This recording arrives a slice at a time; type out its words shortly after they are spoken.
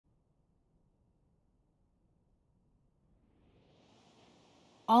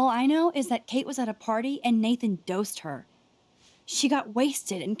All I know is that Kate was at a party and Nathan dosed her. She got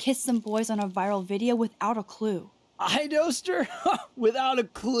wasted and kissed some boys on a viral video without a clue. I dosed her? Without a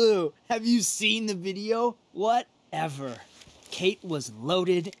clue. Have you seen the video? Whatever. Kate was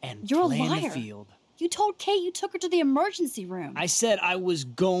loaded and playing the field. You told Kate you took her to the emergency room. I said I was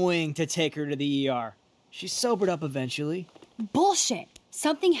going to take her to the ER. She sobered up eventually. Bullshit.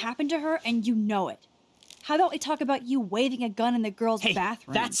 Something happened to her and you know it. How about we talk about you waving a gun in the girls'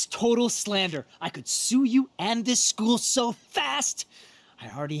 bathroom? That's total slander. I could sue you and this school so fast. I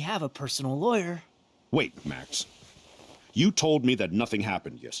already have a personal lawyer. Wait, Max. You told me that nothing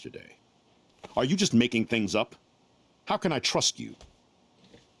happened yesterday. Are you just making things up? How can I trust you?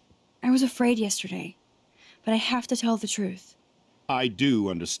 I was afraid yesterday, but I have to tell the truth. I do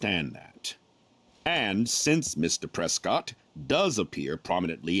understand that. And since Mr. Prescott does appear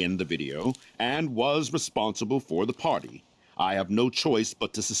prominently in the video and was responsible for the party, I have no choice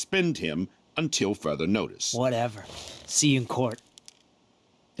but to suspend him until further notice. Whatever. See you in court.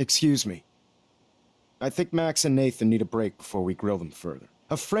 Excuse me. I think Max and Nathan need a break before we grill them further.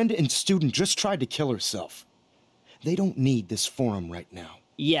 A friend and student just tried to kill herself. They don't need this forum right now.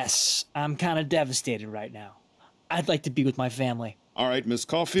 Yes, I'm kind of devastated right now. I'd like to be with my family. All right, Miss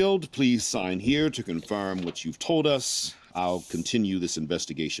Caulfield, please sign here to confirm what you've told us. I'll continue this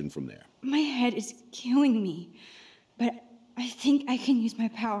investigation from there. My head is killing me, but I think I can use my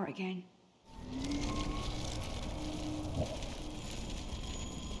power again.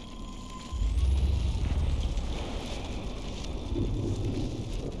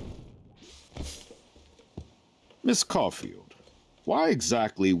 Miss Caulfield, why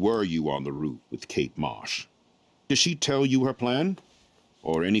exactly were you on the route with Kate Marsh? Did she tell you her plan?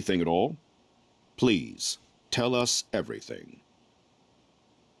 Or anything at all? Please, tell us everything.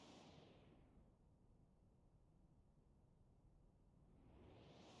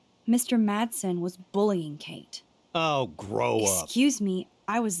 Mr. Madsen was bullying Kate. Oh, grow up. Excuse me,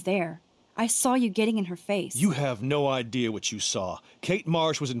 I was there. I saw you getting in her face. You have no idea what you saw. Kate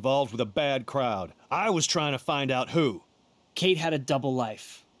Marsh was involved with a bad crowd. I was trying to find out who. Kate had a double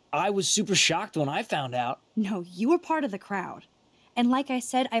life. I was super shocked when I found out. No, you were part of the crowd. And like I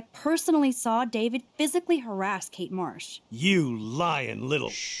said, I personally saw David physically harass Kate Marsh. You lying little...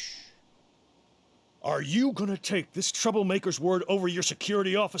 Shh. Are you gonna take this troublemaker's word over your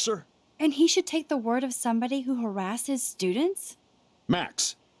security officer? And he should take the word of somebody who harasses students?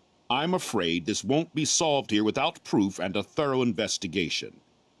 Max, I'm afraid this won't be solved here without proof and a thorough investigation.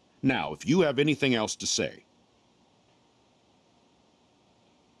 Now, if you have anything else to say.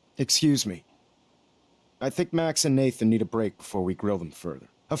 Excuse me. I think Max and Nathan need a break before we grill them further.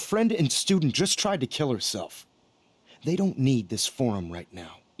 A friend and student just tried to kill herself. They don't need this forum right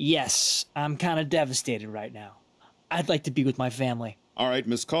now. Yes, I'm kind of devastated right now. I'd like to be with my family. All right,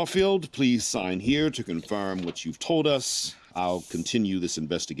 Miss Caulfield, please sign here to confirm what you've told us. I'll continue this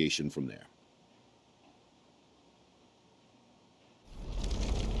investigation from there.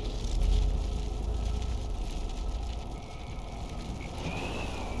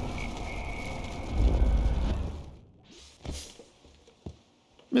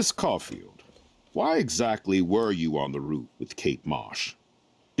 Miss Caulfield, why exactly were you on the route with Kate Marsh?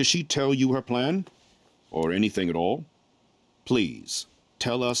 Did she tell you her plan? Or anything at all? Please,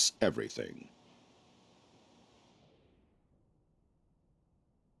 tell us everything.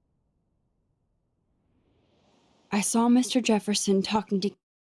 I saw Mr. Jefferson talking to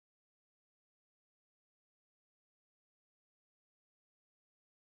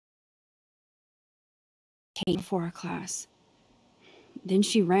Kate before a class. Then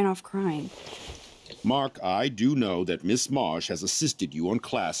she ran off crying. Mark, I do know that Miss Marsh has assisted you on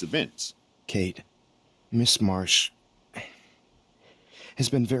class events. Kate, Miss Marsh has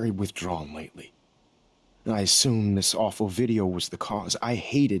been very withdrawn lately. I assume this awful video was the cause. I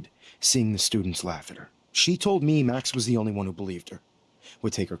hated seeing the students laugh at her. She told me Max was the only one who believed her,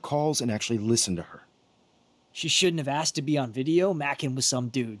 would take her calls and actually listen to her. She shouldn't have asked to be on video macking with some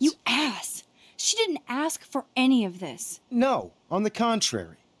dudes. You ass! She didn't ask for any of this. No, on the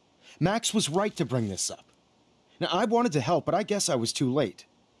contrary. Max was right to bring this up. Now, I wanted to help, but I guess I was too late.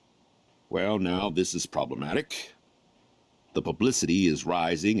 Well, now this is problematic. The publicity is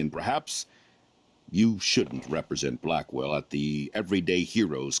rising, and perhaps you shouldn't represent Blackwell at the Everyday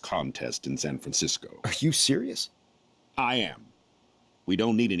Heroes contest in San Francisco. Are you serious? I am. We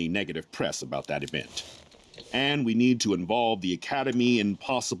don't need any negative press about that event. And we need to involve the Academy in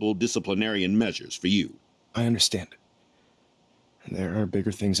possible disciplinarian measures for you. I understand. There are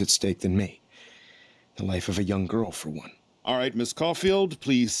bigger things at stake than me. The life of a young girl, for one. All right, Miss Caulfield,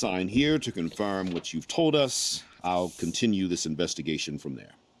 please sign here to confirm what you've told us. I'll continue this investigation from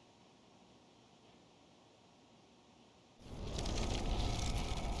there.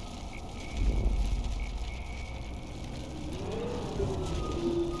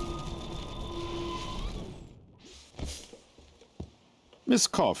 Miss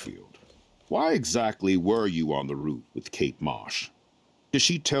Caulfield, why exactly were you on the route with Kate Marsh? Did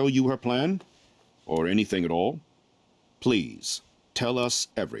she tell you her plan? Or anything at all? Please, tell us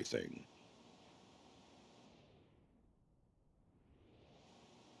everything.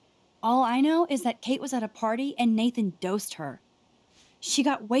 All I know is that Kate was at a party and Nathan dosed her. She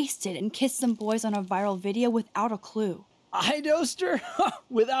got wasted and kissed some boys on a viral video without a clue. I dosed her?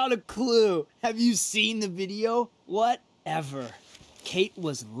 Without a clue. Have you seen the video? Whatever. Kate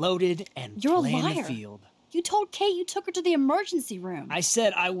was loaded and You're a playing the liar. field. You told Kate you took her to the emergency room. I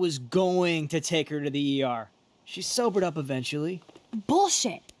said I was going to take her to the ER. She sobered up eventually.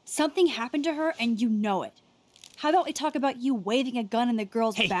 Bullshit. Something happened to her and you know it. How about we talk about you waving a gun in the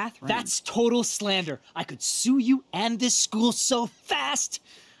girls' Hey, bathroom? that's total slander. I could sue you and this school so fast.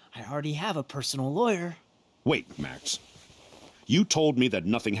 I already have a personal lawyer. Wait, Max. You told me that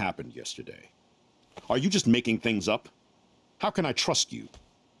nothing happened yesterday. Are you just making things up? How can I trust you?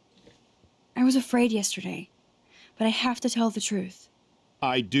 I was afraid yesterday, but I have to tell the truth.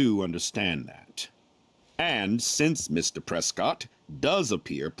 I do understand that. And since Mr. Prescott does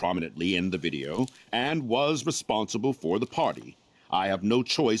appear prominently in the video and was responsible for the party, I have no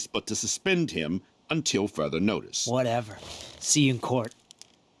choice but to suspend him until further notice. Whatever. See you in court.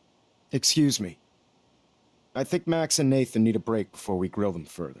 Excuse me. I think Max and Nathan need a break before we grill them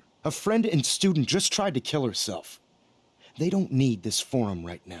further. A friend and student just tried to kill herself. They don't need this forum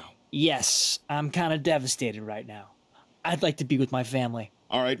right now. Yes, I'm kind of devastated right now. I'd like to be with my family.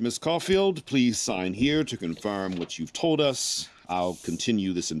 All right, Miss Caulfield, please sign here to confirm what you've told us. I'll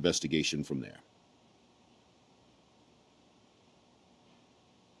continue this investigation from there.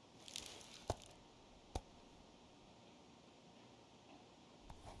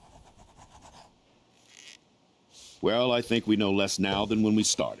 Well, I think we know less now than when we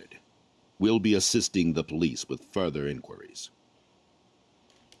started. We'll be assisting the police with further inquiries.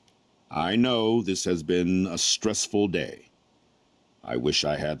 I know this has been a stressful day. I wish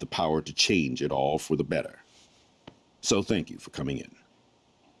I had the power to change it all for the better. So thank you for coming in.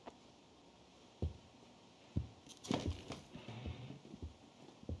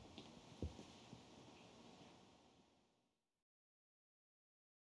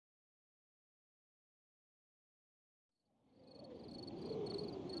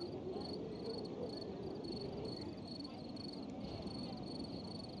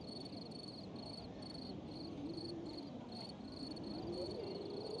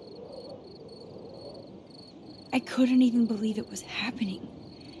 I couldn't even believe it was happening.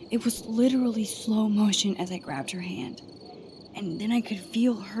 It was literally slow motion as I grabbed her hand. And then I could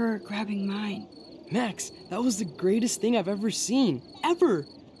feel her grabbing mine. Max, that was the greatest thing I've ever seen. Ever!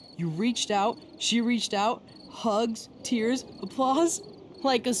 You reached out, she reached out, hugs, tears, applause.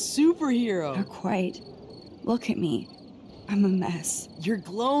 Like a superhero. Not quite. Look at me. I'm a mess. You're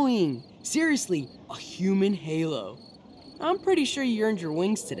glowing. Seriously, a human halo. I'm pretty sure you earned your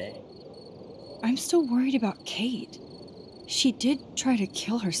wings today. I'm still worried about Kate. She did try to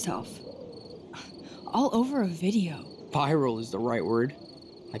kill herself. All over a video. Viral is the right word.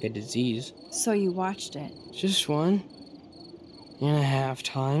 Like a disease. So you watched it. Just 1.5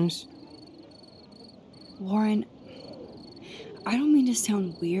 times. Warren, I don't mean to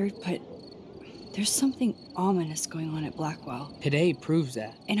sound weird, but there's something ominous going on at Blackwell. Today proves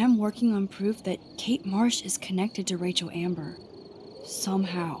that. And I'm working on proof that Kate Marsh is connected to Rachel Amber.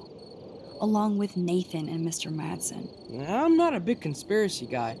 Somehow. Along with Nathan and Mr. Madsen. I'm not a big conspiracy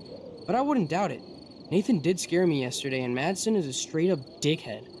guy, but I wouldn't doubt it. Nathan did scare me yesterday, and Madsen is a straight-up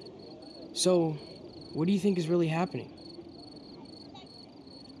dickhead. So, what do you think is really happening?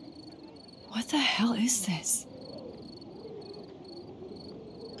 What the hell is this?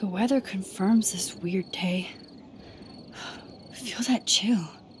 The weather confirms this weird day. Feel that chill.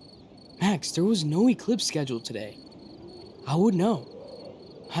 Max, there was no eclipse scheduled today. I would know.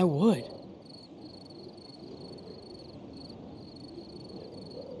 I would.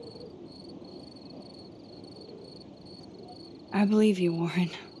 I believe you, Warren.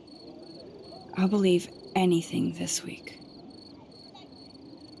 I'll believe anything this week.